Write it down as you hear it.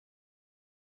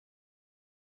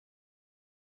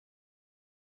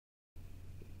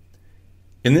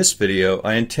In this video,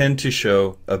 I intend to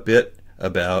show a bit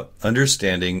about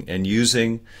understanding and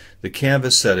using the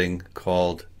Canvas setting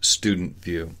called Student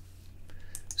View.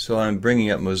 So I'm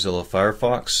bringing up Mozilla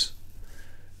Firefox.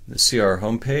 To see our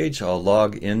home page, I'll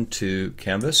log into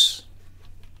Canvas.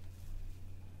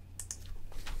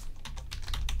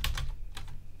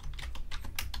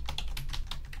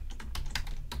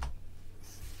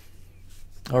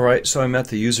 Alright, so I'm at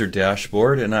the user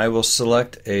dashboard and I will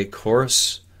select a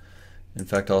course. In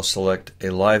fact, I'll select a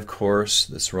live course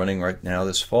that's running right now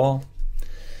this fall.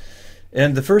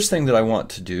 And the first thing that I want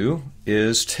to do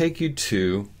is take you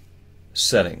to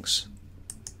Settings.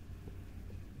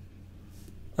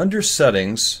 Under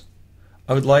Settings,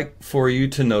 I would like for you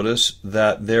to notice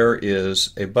that there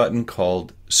is a button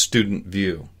called Student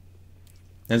View.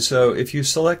 And so if you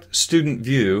select Student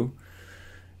View,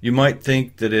 you might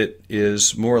think that it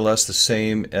is more or less the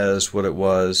same as what it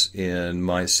was in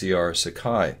MyCR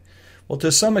Sakai. Well,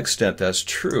 to some extent that's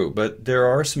true, but there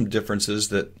are some differences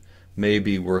that may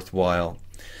be worthwhile.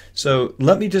 So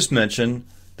let me just mention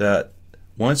that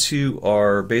once you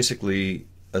are basically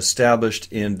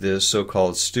established in this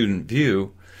so-called student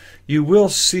view, you will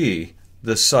see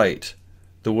the site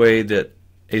the way that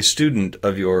a student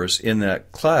of yours in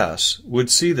that class would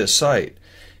see the site.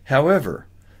 However,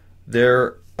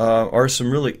 there are some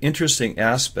really interesting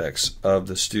aspects of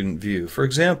the student view. For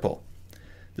example,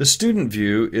 the student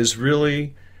view is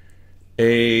really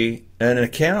an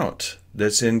account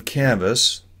that's in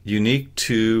Canvas, unique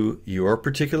to your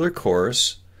particular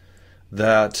course,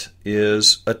 that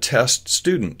is a test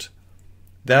student.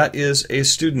 That is a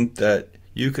student that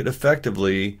you could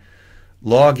effectively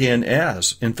log in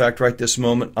as. In fact, right this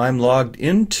moment, I'm logged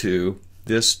into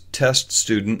this test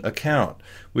student account,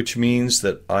 which means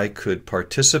that I could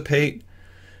participate.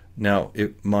 Now,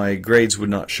 my grades would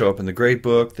not show up in the grade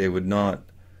book. They would not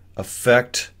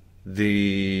affect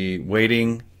the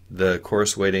weighting, the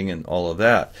course weighting, and all of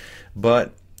that.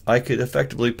 But I could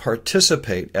effectively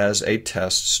participate as a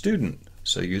test student.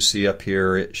 So you see up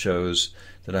here it shows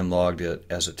that I'm logged in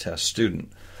as a test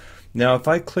student. Now, if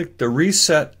I click the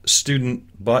Reset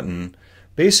Student button,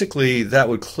 basically that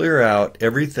would clear out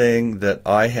everything that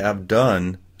I have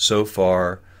done so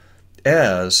far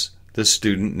as the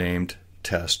student named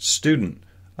test student.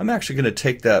 I'm actually going to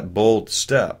take that bold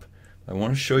step. I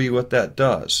want to show you what that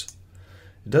does.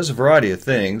 It does a variety of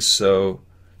things. So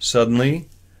suddenly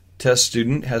test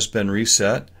student has been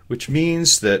reset, which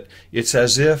means that it's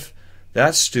as if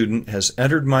that student has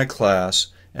entered my class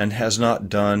and has not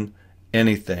done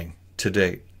anything to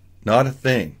date. Not a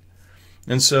thing.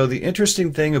 And so the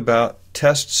interesting thing about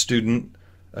test student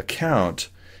account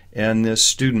and this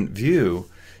student view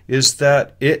is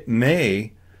that it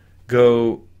may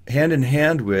go hand in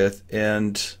hand with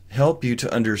and help you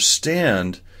to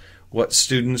understand what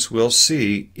students will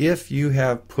see if you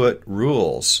have put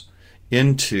rules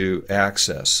into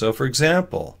Access. So for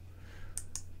example,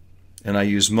 and I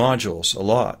use modules a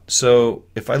lot. So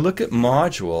if I look at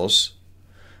modules,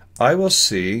 I will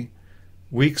see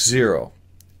week 0.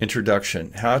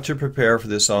 Introduction, how to prepare for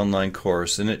this online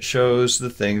course, and it shows the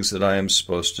things that I am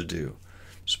supposed to do.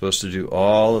 I'm supposed to do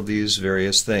all of these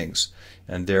various things,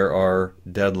 and there are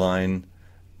deadline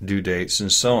due dates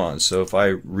and so on. So if I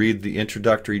read the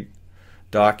introductory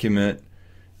document,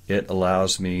 it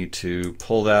allows me to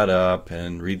pull that up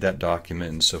and read that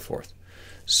document and so forth.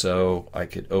 So I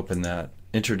could open that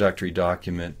introductory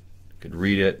document, could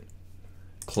read it,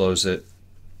 close it,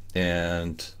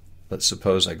 and let's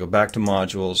suppose I go back to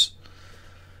modules.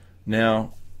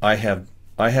 Now I have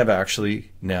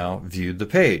actually now viewed the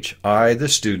page. I, the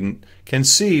student, can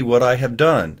see what I have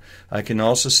done. I can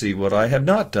also see what I have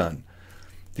not done.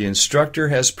 The instructor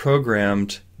has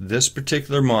programmed this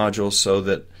particular module so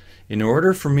that in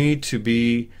order for me to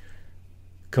be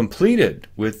completed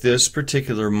with this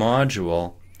particular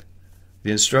module,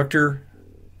 the instructor,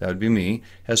 that would be me,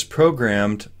 has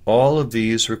programmed all of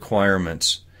these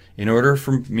requirements. In order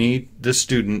for me, the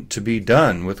student, to be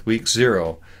done with week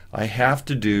 0, I have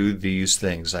to do these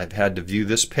things. I've had to view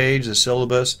this page, the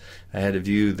syllabus, I had to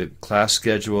view the class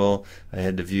schedule, I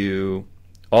had to view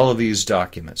all of these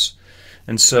documents.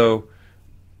 And so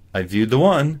I viewed the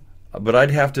one, but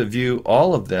I'd have to view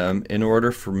all of them in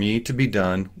order for me to be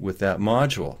done with that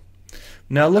module.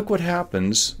 Now look what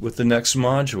happens with the next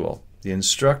module. The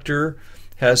instructor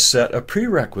has set a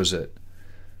prerequisite,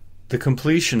 the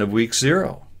completion of week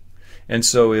 0. And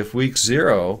so if week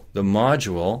 0, the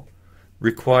module,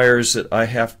 requires that I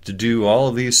have to do all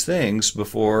of these things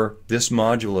before this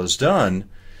module is done,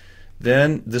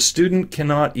 then the student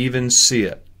cannot even see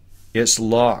it. It's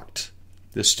locked.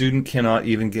 The student cannot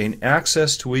even gain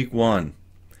access to week 1.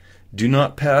 Do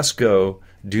not pass go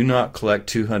do not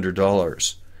collect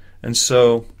 $200. And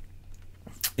so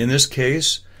in this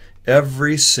case,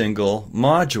 every single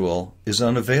module is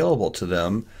unavailable to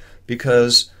them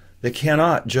because they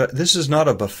cannot. This is not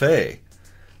a buffet.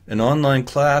 An online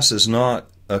class is not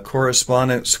a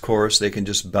correspondence course they can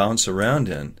just bounce around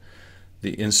in.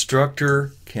 The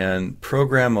instructor can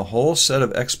program a whole set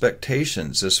of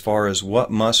expectations as far as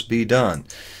what must be done.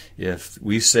 If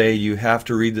we say you have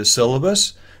to read the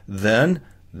syllabus, then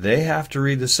they have to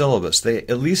read the syllabus. They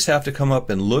at least have to come up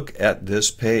and look at this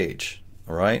page.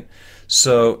 All right?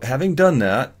 So having done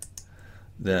that,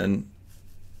 then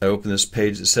I opened this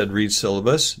page that said read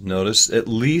syllabus. Notice at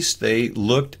least they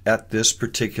looked at this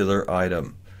particular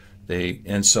item.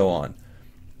 And so on.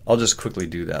 I'll just quickly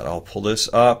do that. I'll pull this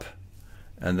up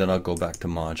and then I'll go back to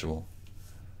module.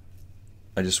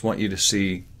 I just want you to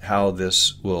see how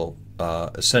this will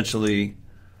essentially,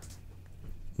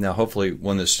 now hopefully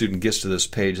when the student gets to this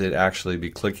page they'd actually be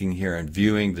clicking here and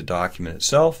viewing the document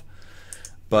itself,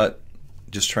 but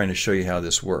just trying to show you how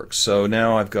this works. So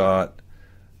now I've got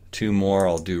two more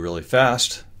I'll do really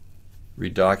fast.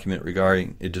 Read document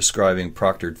regarding describing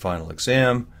proctored final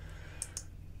exam.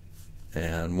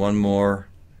 And one more.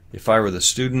 If I were the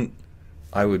student,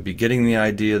 I would be getting the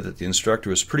idea that the instructor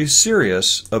was pretty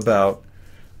serious about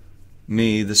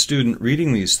me, the student,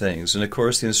 reading these things. And of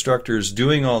course the instructor is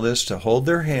doing all this to hold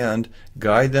their hand,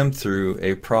 guide them through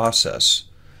a process.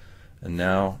 And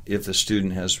now if the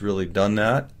student has really done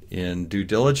that in due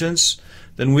diligence,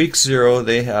 then week 0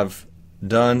 they have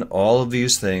done all of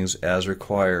these things as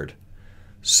required.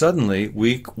 Suddenly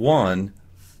week 1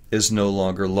 is no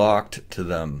longer locked to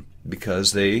them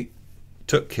because they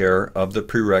took care of the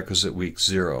prerequisite week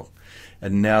 0.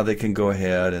 And now they can go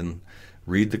ahead and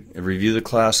review the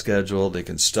class schedule, they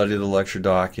can study the lecture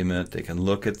document, they can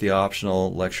look at the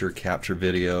optional lecture capture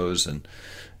videos,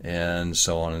 and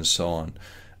so on and so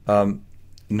on.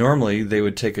 Normally they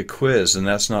would take a quiz, and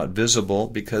that's not visible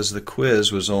because the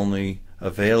quiz was only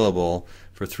available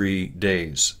for 3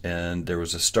 days, and there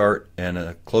was a start and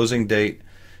a closing date,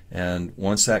 and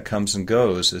once that comes and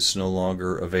goes it's no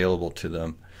longer available to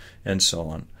them, and so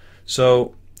on.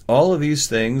 So all of these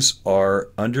things are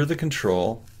under the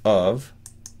control of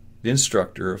the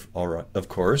instructor, of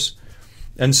course.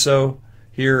 And so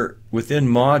here within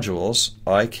modules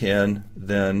I can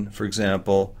then, for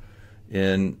example,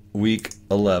 in week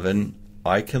 11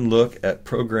 I can look at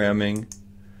programming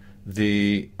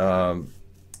the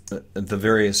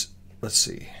various, let's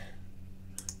see,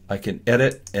 I can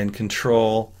edit and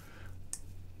control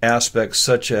aspects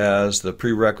such as the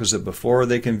prerequisite. Before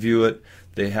they can view it,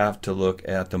 they have to look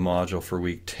at the module for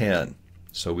week 10.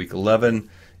 So week 11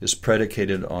 is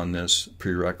predicated on this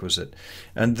prerequisite.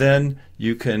 And then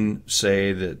you can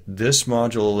say that this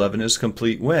module 11 is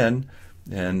complete when,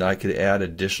 and I could add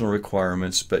additional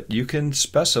requirements, but you can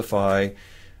specify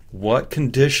what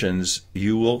conditions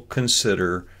you will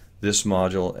consider this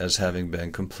module as having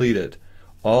been completed.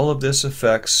 All of this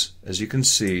affects, as you can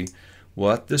see,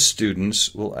 what the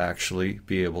students will actually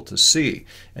be able to see.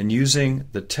 And using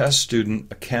the test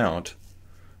student account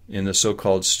in the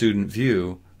so-called student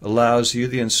view allows you,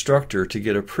 the instructor, to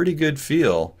get a pretty good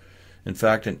feel, in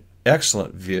fact an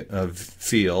excellent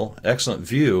excellent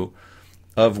view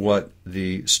of what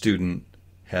the student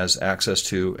has access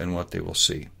to and what they will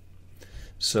see.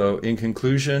 So in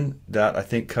conclusion, that I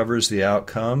think covers the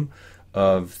outcome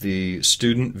of the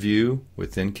student view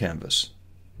within Canvas.